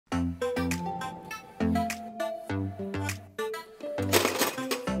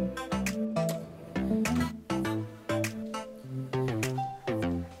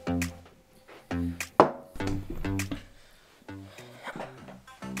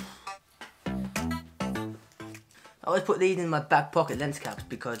I always put these in my back pocket lens caps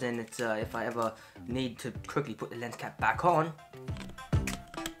because then it's if I ever need to quickly put the lens cap back on,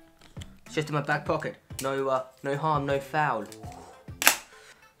 it's just in my back pocket. No harm, no foul.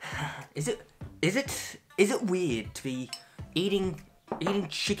 Is it weird to be eating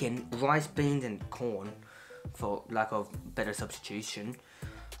chicken, rice, beans, and corn, for lack of better substitution,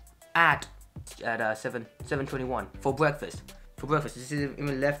 at 7:21 for breakfast? For breakfast, this is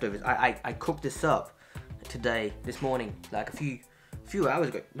even leftovers. I cooked this up today, this morning, like a few hours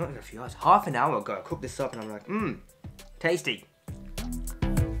ago. Not even a few hours, half an hour ago. I cooked this up and I'm like, tasty.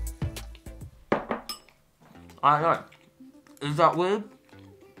 I don't know. Is that weird?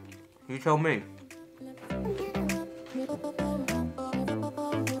 You tell me.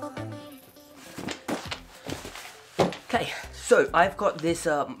 Okay, so I've got this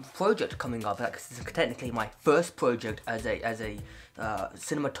project coming up. This is technically my first project as a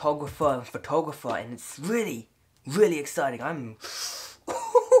cinematographer and photographer, and it's really exciting. I'm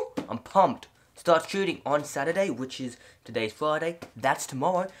pumped. Start shooting on Saturday, which is today's Friday. That's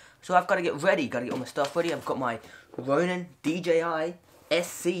tomorrow. So I've got to get ready. Got to get all my stuff ready. I've got my Ronin DJI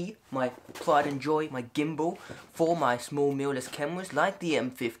SC, my pride and joy, my gimbal for my small mirrorless cameras like the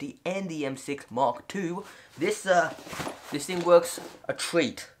M50 and the M6 Mark II. This thing works a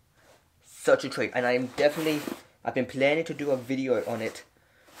treat, such a treat, and I've been planning to do a video on it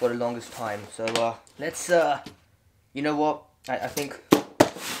for the longest time. So let's you know what? I think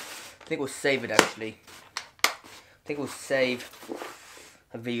we'll save it actually. I think we'll save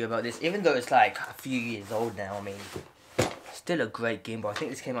a video about this, even though it's like a few years old now. I mean, still a great gimbal. I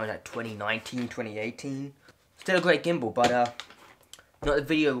think this came out in like 2019, 2018. Still a great gimbal, but not the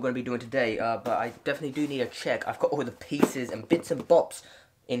video we're going to be doing today. But I definitely do need a check. I've got all the pieces and bits and bops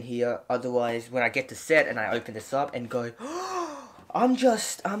in here. Otherwise, when I get to set and I open this up and go, I'm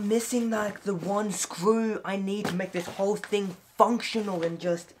missing like the one screw I need to make this whole thing functional, and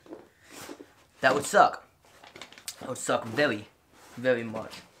just, that would suck. That would suck very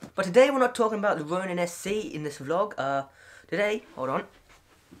much. But today we're not talking about the Ronin SC in this vlog. Today, hold on.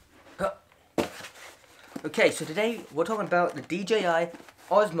 Okay, so today we're talking about the DJI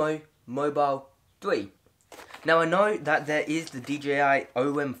Osmo Mobile 3. Now I know that there is the DJI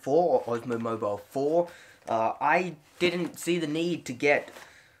OM4 or Osmo Mobile 4. I didn't see the need to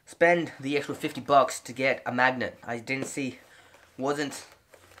spend the extra $50 to get a magnet. I didn't see,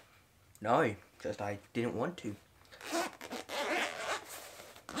 just I didn't want to.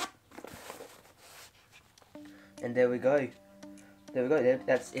 And there we go. There we go.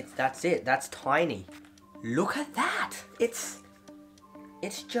 That's it. That's tiny. Look at that. It's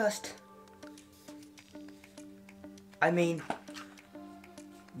just, I mean,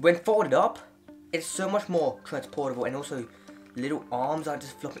 when folded up, it's so much more transportable, and also little arms are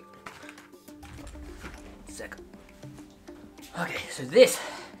just flopping. Second. Okay, so this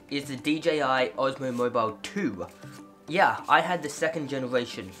is the DJI Osmo Mobile 2. Yeah, I had the second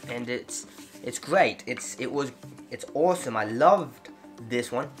generation, and it's great. It's awesome. I loved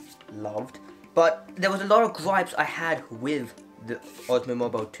this one. But there was a lot of gripes I had with the Osmo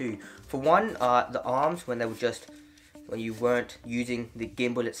Mobile 2. For one, the arms, when you weren't using the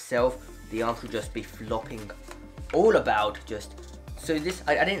gimbal itself, the arms would just be flopping all about. So this,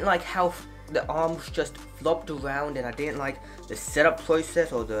 I didn't like how the arms just flopped around, and I didn't like the setup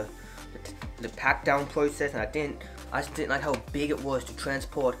process or the pack down process, and I just didn't like how big it was to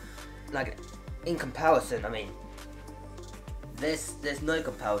transport. Like, in comparison, I mean, there's no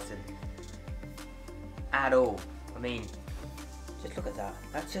comparison at all. I mean, just look at that.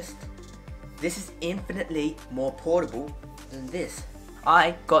 This is infinitely more portable than this.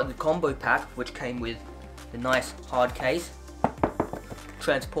 I got the combo pack, which came with the nice hard case,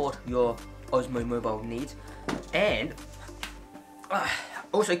 transport your Osmo Mobile needs, and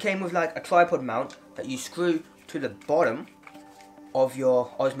also came with like a tripod mount that you screw to the bottom of your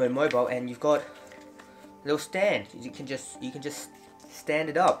Osmo Mobile, and you've got a little stand. You can just stand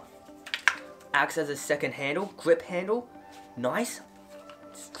it up. Acts as a second handle, grip handle. Nice.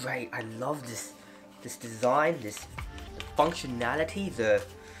 It's great. I love this design, this functionality, the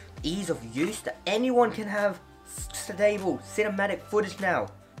ease of use, that anyone can have stable cinematic footage now.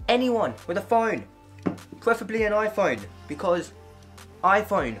 Anyone with a phone, preferably an iPhone, because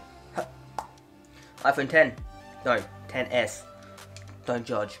iPhone 10, no, 10s. Don't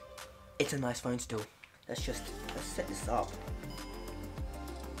judge. It's a nice phone still. Let's set this up.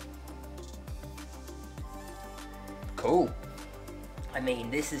 Cool. I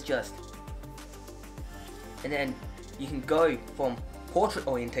mean, this is just, and then you can go from portrait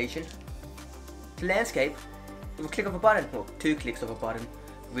orientation to landscape with a click of a button, or 2 clicks of a button,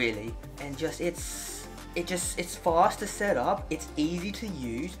 really, and just, it's it's fast to set up, it's easy to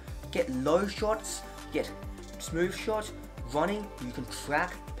use, get low shots, get smooth shots, running, you can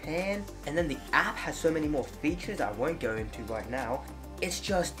track, pan, and then the app has so many more features that I won't go into right now. It's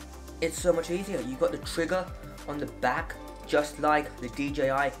so much easier. You got the trigger on the back, just like the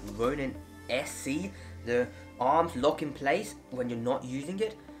DJI Ronin SC. The arms lock in place when you're not using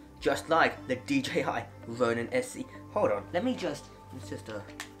it, just like the DJI Ronin SC. Hold on, let's just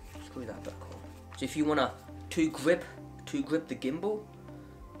screw that back on. So if you wanna to grip the gimbal,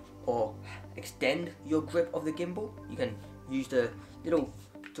 or extend your grip of the gimbal, you can use the little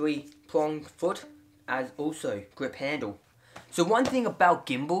 3-pronged foot as also grip handle. So one thing about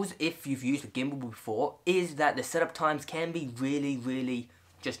gimbals, if you've used a gimbal before, is that the setup times can be really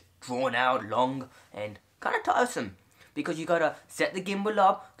just drawn out, long, and kind of tiresome. Because you gotta set the gimbal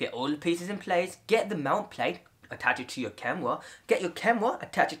up, get all the pieces in place, get the mount plate, attach it to your camera, get your camera,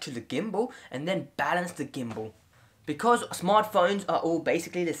 attach it to the gimbal, and then balance the gimbal. Because smartphones are all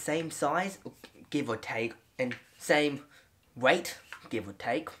basically the same size, give or take, and same weight, give or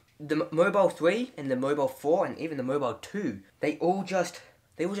take, the Mobile 3 and the Mobile 4 and even the Mobile 2, they all just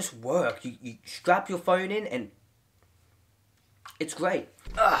work. You strap your phone in and it's great.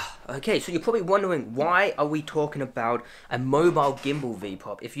 Okay, so you're probably wondering, why are we talking about a mobile gimbal,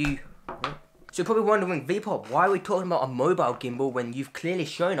 Vipop? So you're probably wondering, Vipop, why are we talking about a mobile gimbal when you've clearly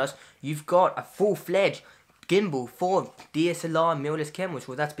shown us you've got a full-fledged gimbal for DSLR mirrorless cameras?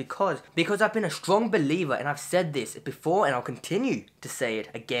 Well, that's because I've been a strong believer, and I've said this before and I'll continue to say it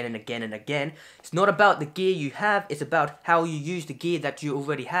again and again and again. It's not about the gear you have, it's about how you use the gear that you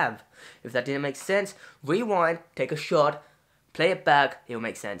already have. If that didn't make sense, rewind, take a shot, play it back, it'll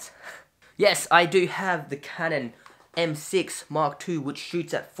make sense. Yes, I do have the Canon M6 Mark II, which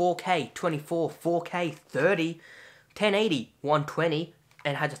shoots at 4K 24, 4K 30, 1080, 120,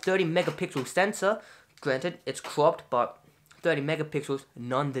 and has a 30 megapixel sensor. Granted, it's cropped, but 30 megapixels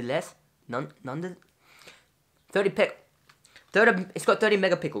nonetheless. It's got 30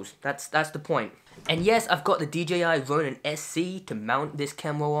 megapixels. That's the point. And yes, I've got the DJI Ronin SC to mount this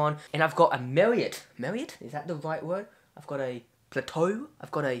camera on, and I've got a Marriott. Marriott? Is that the right word? I've got a Plateau.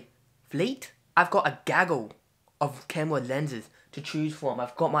 I've got a Fleet. I've got a gaggle of camera lenses to choose from.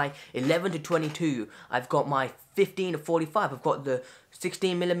 I've got my 11 to 22. I've got my 15 to 45. I've got the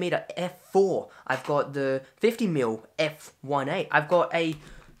 16mm f4. I've got the 50mm f1.8. I've got a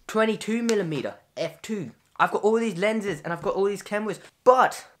 22mm f2. I've got all these lenses and I've got all these cameras,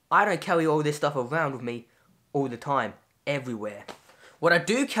 but I don't carry all this stuff around with me all the time, everywhere. What I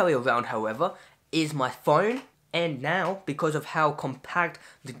do carry around, however, is my phone, and now, because of how compact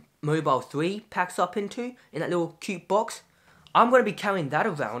the Mobile 3 packs up into, in that little cute box, I'm going to be carrying that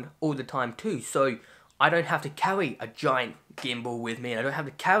around all the time too, so I don't have to carry a giant gimbal with me, and I don't have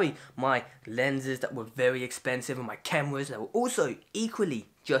to carry my lenses that were very expensive and my cameras that were also equally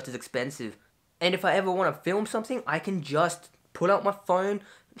just as expensive. And if I ever want to film something, I can just pull out my phone,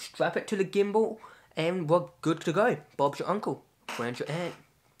 strap it to the gimbal, and we're good to go. Bob's your uncle, Gwen's your aunt.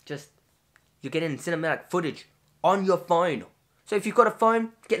 You're getting cinematic footage on your phone. So if you've got a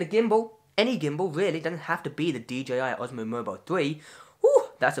phone, get a gimbal. Any gimbal, really. Doesn't have to be the DJI Osmo Mobile 3. Whew,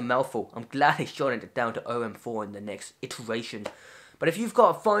 that's a mouthful. I'm glad they shortened it down to OM4 in the next iteration. But if you've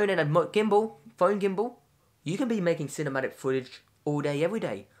got a phone and a phone gimbal, you can be making cinematic footage all day, every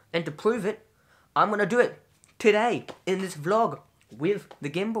day. And to prove it, I'm going to do it today in this vlog with the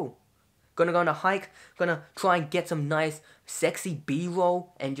gimbal. Gonna go on a hike, gonna try and get some nice, sexy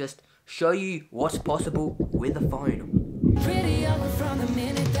B-roll and just show you what's possible with the phone. Pretty up from the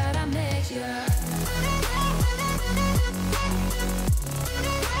minute that I met you.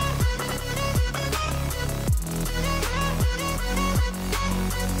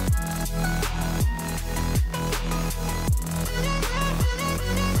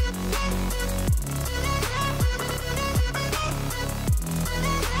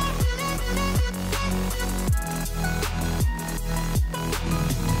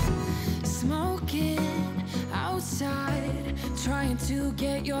 Smoking outside, trying to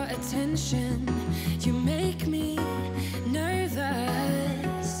get your attention. You make me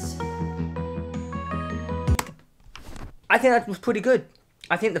nervous. I think that was pretty good.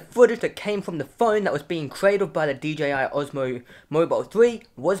 I think the footage that came from the phone that was being cradled by the DJI Osmo Mobile 3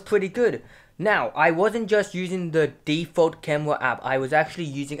 was pretty good. Now, I wasn't just using the default camera app, I was actually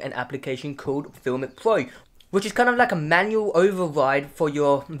using an application called Filmic Pro, which is kind of like a manual override for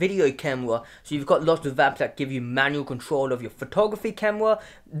your video camera. So you've got lots of apps that give you manual control of your photography camera.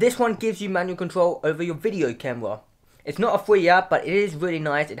 This one gives you manual control over your video camera. It's not a free app, but it is really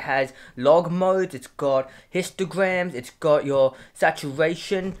nice. It has log modes, it's got histograms, it's got your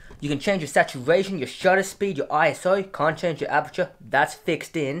saturation. You can change your saturation, your shutter speed, your ISO. Can't change your aperture, that's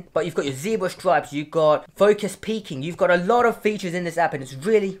fixed in. But you've got your zebra stripes, you've got focus peaking, you've got a lot of features in this app, and it's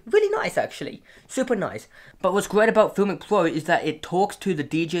really, really nice actually. Super nice. But what's great about Filmic Pro is that it talks to the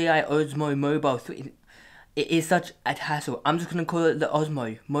DJI Osmo Mobile 3. It is such a hassle. I'm just going to call it the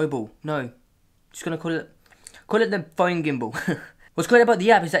Osmo Mobile. No, just going to call it the phone gimbal. What's great about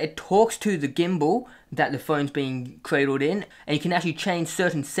the app is that it talks to the gimbal that the phone's being cradled in, and you can actually change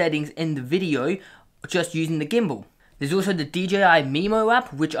certain settings in the video just using the gimbal. There's also the DJI Mimo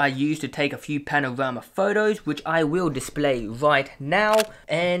app, which I use to take a few panorama photos, which I will display right now.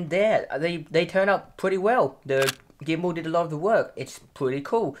 And there, they turn out pretty well. The gimbal did a lot of the work. It's pretty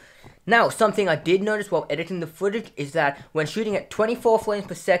cool. Now, something I did notice while editing the footage is that when shooting at 24 frames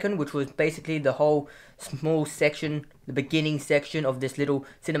per second, which was basically the whole small section, the beginning section of this little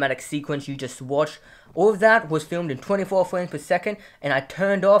cinematic sequence you just watched, all of that was filmed in 24 frames per second, and I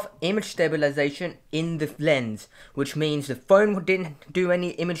turned off image stabilization in the lens, which means the phone didn't do any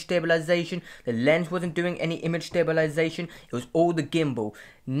image stabilization, the lens wasn't doing any image stabilization, it was all the gimbal.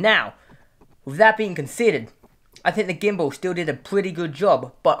 Now, with that being considered, I think the gimbal still did a pretty good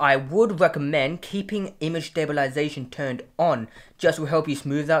job, but I would recommend keeping image stabilization turned on, just to help you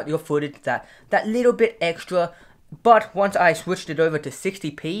smooth out your footage that little bit extra. But once I switched it over to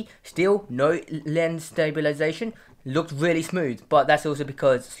 60p, still no lens stabilization, looked really smooth. But that's also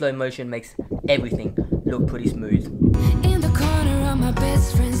because slow motion makes everything look pretty smooth. In the corner of my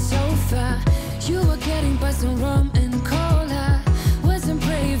best friend's sofa, you were getting buzzed on rum and cola. Wasn't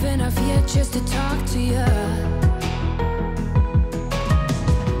brave enough yet just to talk to you.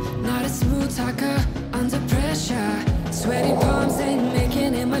 Not a smooth talker under pressure. Sweaty palms ain't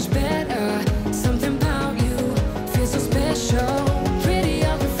making it much better. Something about you feels so special. Pretty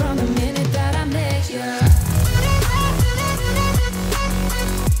obvious from the minute that I met you.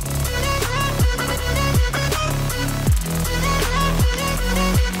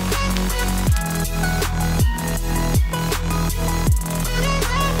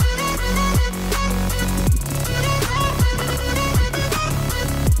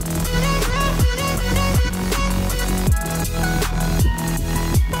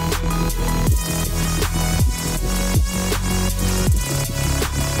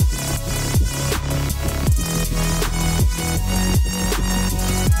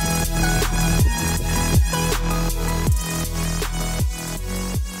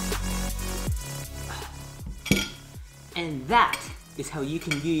 And that is how you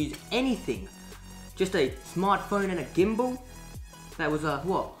can use anything. Just a smartphone and a gimbal. That was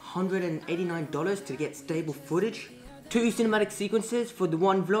what, $189 to get stable footage. 2 cinematic sequences for the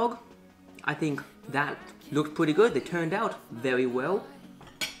one vlog. I think that looked pretty good. They turned out very well.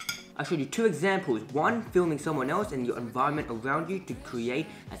 I showed you 2 examples. One, filming someone else and your environment around you to create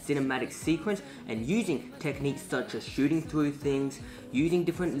a cinematic sequence, and using techniques such as shooting through things, using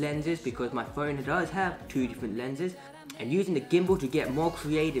different lenses because my phone does have 2 different lenses, and using the gimbal to get more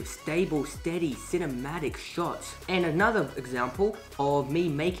creative, stable, steady, cinematic shots. And another example of me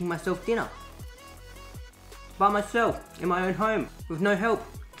making myself dinner. By myself, in my own home, with no help,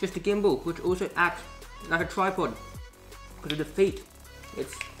 just a gimbal, which also acts like a tripod because of the feet.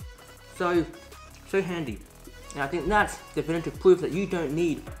 It's so handy. And I think that's definitive proof that you don't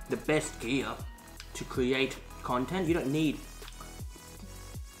need the best gear to create content. You don't need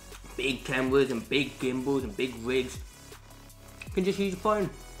big cameras and big gimbals and big rigs. You can just use your phone.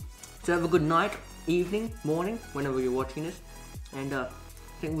 So have a good night, evening, morning, whenever you're watching this. And I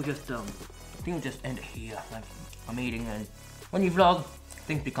think we'll just end it here. Like, I'm eating, and when you vlog,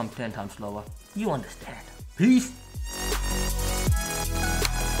 things become 10 times slower. You understand. Peace.